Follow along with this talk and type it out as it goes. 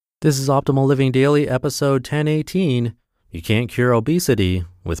This is Optimal Living Daily, episode 1018. You Can't Cure Obesity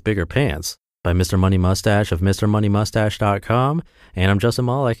with Bigger Pants by Mr. Money Mustache of MrMoneyMustache.com. And I'm Justin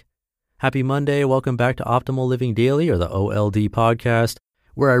Malik. Happy Monday. Welcome back to Optimal Living Daily, or the OLD podcast,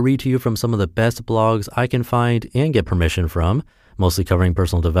 where I read to you from some of the best blogs I can find and get permission from, mostly covering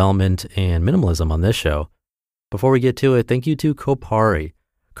personal development and minimalism on this show. Before we get to it, thank you to Kopari.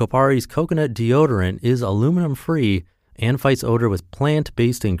 Kopari's coconut deodorant is aluminum-free and fights odor with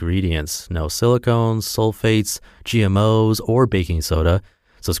plant-based ingredients. No silicones, sulfates, GMOs, or baking soda,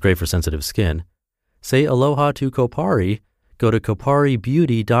 so it's great for sensitive skin. Say aloha to Kopari. Go to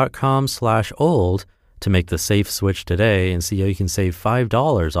koparibeauty.com/old to make the safe switch today and see how you can save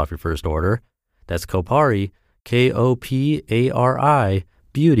 $5 off your first order. That's Kopari, Kopari,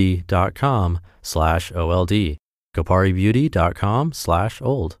 beauty.com/OLD.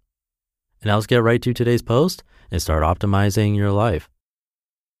 koparibeauty.com/old. And now let's get right to today's post and start optimizing your life.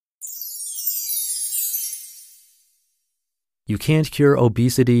 You Can't Cure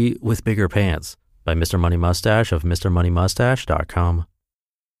Obesity with Bigger Pants by Mr. Money Mustache of MrMoneyMustache.com.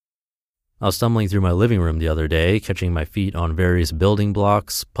 I was stumbling through my living room the other day, catching my feet on various building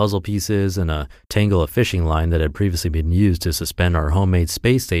blocks, puzzle pieces, and a tangle of fishing line that had previously been used to suspend our homemade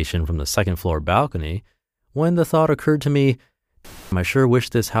space station from the second floor balcony, when the thought occurred to me, I sure wish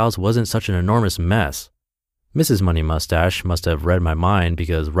this house wasn't such an enormous mess. Mrs. Money Mustache must have read my mind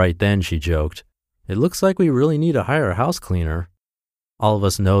because right then she joked, "It looks like we really need to hire a house cleaner." All of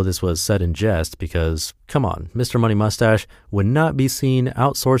us know this was said in jest because, come on, Mr. Money Mustache would not be seen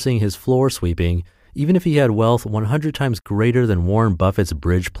outsourcing his floor sweeping even if he had wealth 100 times greater than Warren Buffett's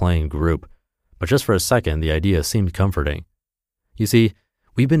bridge-playing group. But just for a second, the idea seemed comforting. You see,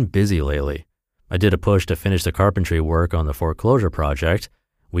 we've been busy lately. I did a push to finish the carpentry work on the foreclosure project.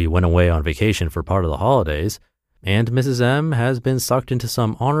 We went away on vacation for part of the holidays, and Mrs. M has been sucked into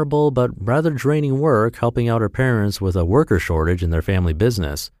some honorable but rather draining work helping out her parents with a worker shortage in their family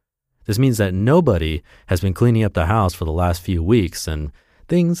business. This means that nobody has been cleaning up the house for the last few weeks, and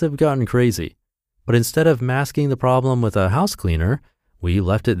things have gotten crazy. But instead of masking the problem with a house cleaner, we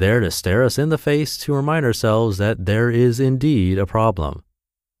left it there to stare us in the face to remind ourselves that there is indeed a problem.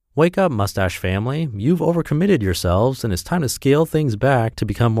 Wake up, Mustache family. You've overcommitted yourselves, and it's time to scale things back to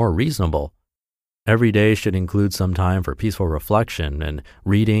become more reasonable. Every day should include some time for peaceful reflection and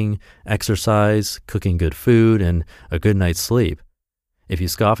reading, exercise, cooking good food, and a good night's sleep. If you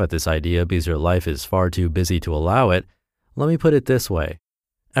scoff at this idea because your life is far too busy to allow it, let me put it this way.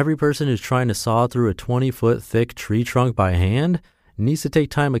 Every person who's trying to saw through a 20-foot thick tree trunk by hand needs to take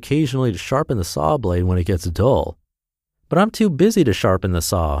time occasionally to sharpen the saw blade when it gets dull. But I'm too busy to sharpen the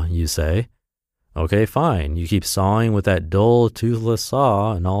saw, you say. Okay, fine. You keep sawing with that dull, toothless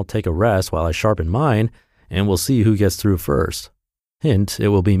saw, and I'll take a rest while I sharpen mine, and we'll see who gets through first. Hint, it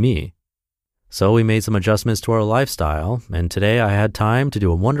will be me. So we made some adjustments to our lifestyle, and today I had time to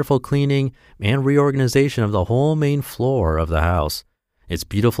do a wonderful cleaning and reorganization of the whole main floor of the house. It's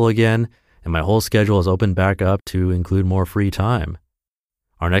beautiful again, and my whole schedule is opened back up to include more free time.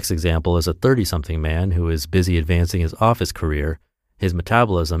 Our next example is a 30-something man who is busy advancing his office career. His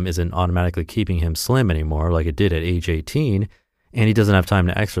metabolism isn't automatically keeping him slim anymore like it did at age 18, and he doesn't have time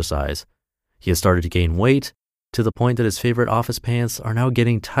to exercise. He has started to gain weight to the point that his favorite office pants are now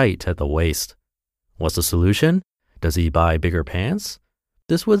getting tight at the waist. What's the solution? Does he buy bigger pants?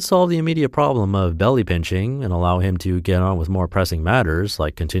 This would solve the immediate problem of belly pinching and allow him to get on with more pressing matters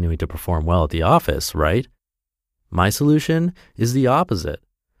like continuing to perform well at the office, right? My solution is the opposite.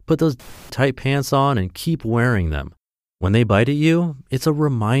 Put those tight pants on and keep wearing them. When they bite at you, it's a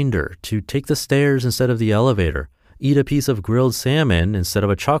reminder to take the stairs instead of the elevator, eat a piece of grilled salmon instead of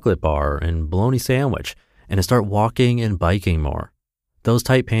a chocolate bar and bologna sandwich, and to start walking and biking more. Those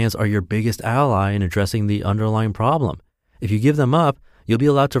tight pants are your biggest ally in addressing the underlying problem. If you give them up, you'll be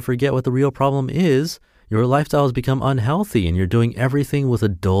allowed to forget what the real problem is. Your lifestyle has become unhealthy and you're doing everything with a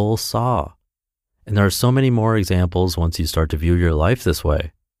dull saw. And there are so many more examples once you start to view your life this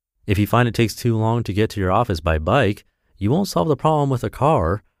way. If you find it takes too long to get to your office by bike, you won't solve the problem with a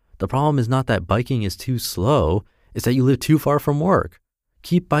car. The problem is not that biking is too slow, it's that you live too far from work.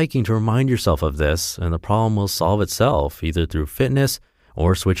 Keep biking to remind yourself of this, and the problem will solve itself, either through fitness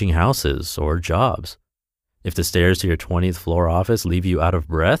or switching houses or jobs. If the stairs to your 20th floor office leave you out of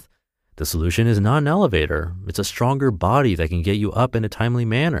breath, the solution is not an elevator. It's a stronger body that can get you up in a timely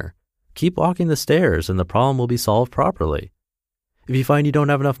manner. Keep walking the stairs and the problem will be solved properly. If you find you don't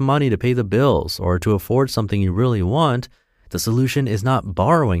have enough money to pay the bills or to afford something you really want, the solution is not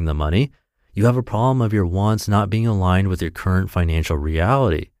borrowing the money. You have a problem of your wants not being aligned with your current financial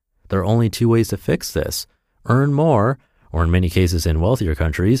reality. There are only two ways to fix this: earn more or in many cases in wealthier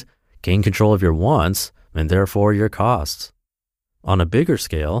countries, gain control of your wants and therefore your costs. On a bigger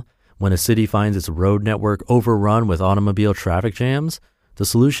scale, when a city finds its road network overrun with automobile traffic jams, the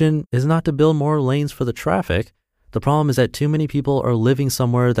solution is not to build more lanes for the traffic. The problem is that too many people are living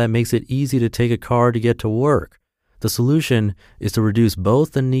somewhere that makes it easy to take a car to get to work. The solution is to reduce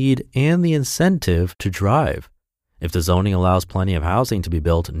both the need and the incentive to drive. If the zoning allows plenty of housing to be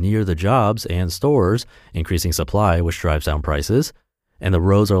built near the jobs and stores, increasing supply, which drives down prices, and the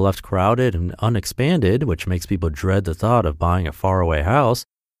roads are left crowded and unexpanded, which makes people dread the thought of buying a faraway house,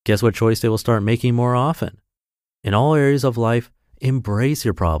 guess what choice they will start making more often? In all areas of life, embrace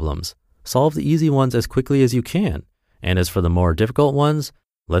your problems. Solve the easy ones as quickly as you can. And as for the more difficult ones,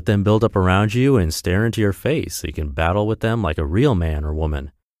 let them build up around you and stare into your face so you can battle with them like a real man or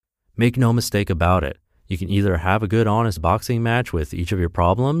woman. Make no mistake about it. You can either have a good, honest boxing match with each of your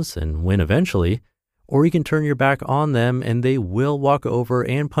problems and win eventually, or you can turn your back on them and they will walk over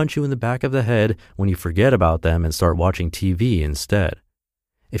and punch you in the back of the head when you forget about them and start watching TV instead.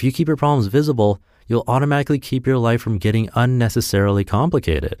 If you keep your problems visible, you'll automatically keep your life from getting unnecessarily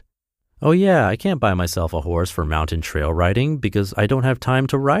complicated. Oh yeah, I can't buy myself a horse for mountain trail riding because I don't have time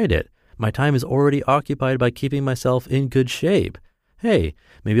to ride it. My time is already occupied by keeping myself in good shape. Hey,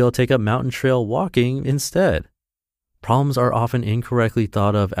 maybe I'll take up mountain trail walking instead. Problems are often incorrectly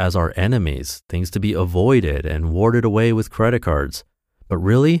thought of as our enemies, things to be avoided and warded away with credit cards. But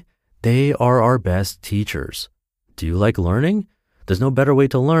really, they are our best teachers. Do you like learning? There's no better way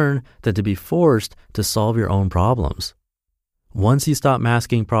to learn than to be forced to solve your own problems. Once you stop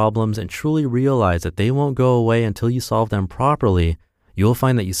masking problems and truly realize that they won't go away until you solve them properly, you'll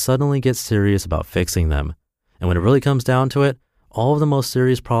find that you suddenly get serious about fixing them. And when it really comes down to it, all of the most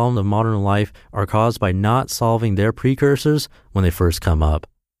serious problems of modern life are caused by not solving their precursors when they first come up.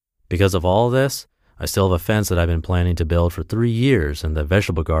 Because of all of this, I still have a fence that I've been planning to build for 3 years, and the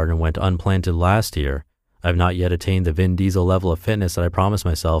vegetable garden went unplanted last year. I've not yet attained the Vin Diesel level of fitness that I promised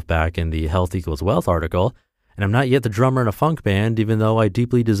myself back in the Health Equals Wealth article, and I'm not yet the drummer in a funk band, even though I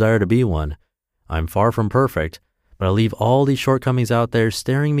deeply desire to be one. I'm far from perfect, but I leave all these shortcomings out there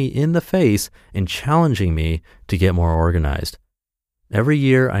staring me in the face and challenging me to get more organized. Every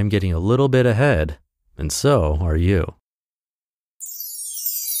year, I'm getting a little bit ahead, and so are you.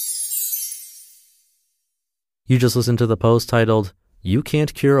 You just listened to the post titled, "You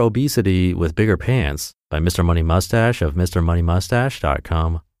Can't Cure Obesity with Bigger Pants" by Mr. Money Mustache of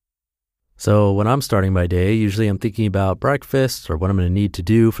MrMoneyMustache.com. So when I'm starting my day, usually I'm thinking about breakfast or what I'm going to need to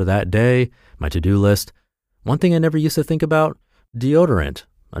do for that day, my to-do list. One thing I never used to think about, deodorant.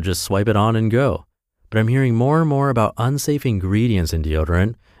 I'll just swipe it on and go. But I'm hearing more and more about unsafe ingredients in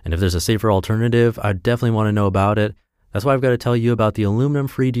deodorant, and if there's a safer alternative, I definitely want to know about it. That's why I've got to tell you about the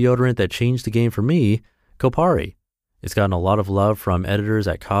aluminum-free deodorant that changed the game for me, Kopari. It's gotten a lot of love from editors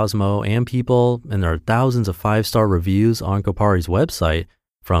at Cosmo and People, and there are thousands of 5-star reviews on Kopari's website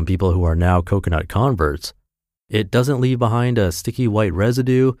from people who are now coconut converts. It doesn't leave behind a sticky white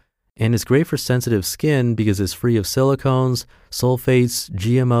residue, and it's great for sensitive skin because it's free of silicones, sulfates,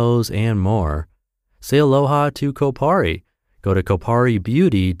 GMOs, and more. Say aloha to Kopari. Go to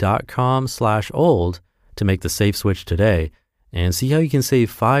koparibeauty.com/old to make the safe switch today and see how you can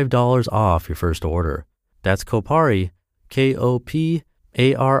save $5 off your first order. That's Kopari, Kopari,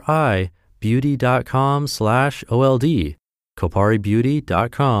 beauty.com/OLD.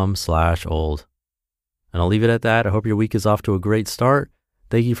 koparibeauty.com/old. And I'll leave it at that. I hope your week is off to a great start.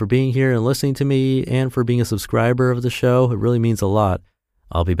 Thank you for being here and listening to me and for being a subscriber of the show. It really means a lot.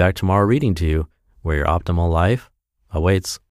 I'll be back tomorrow reading to you where your optimal life awaits.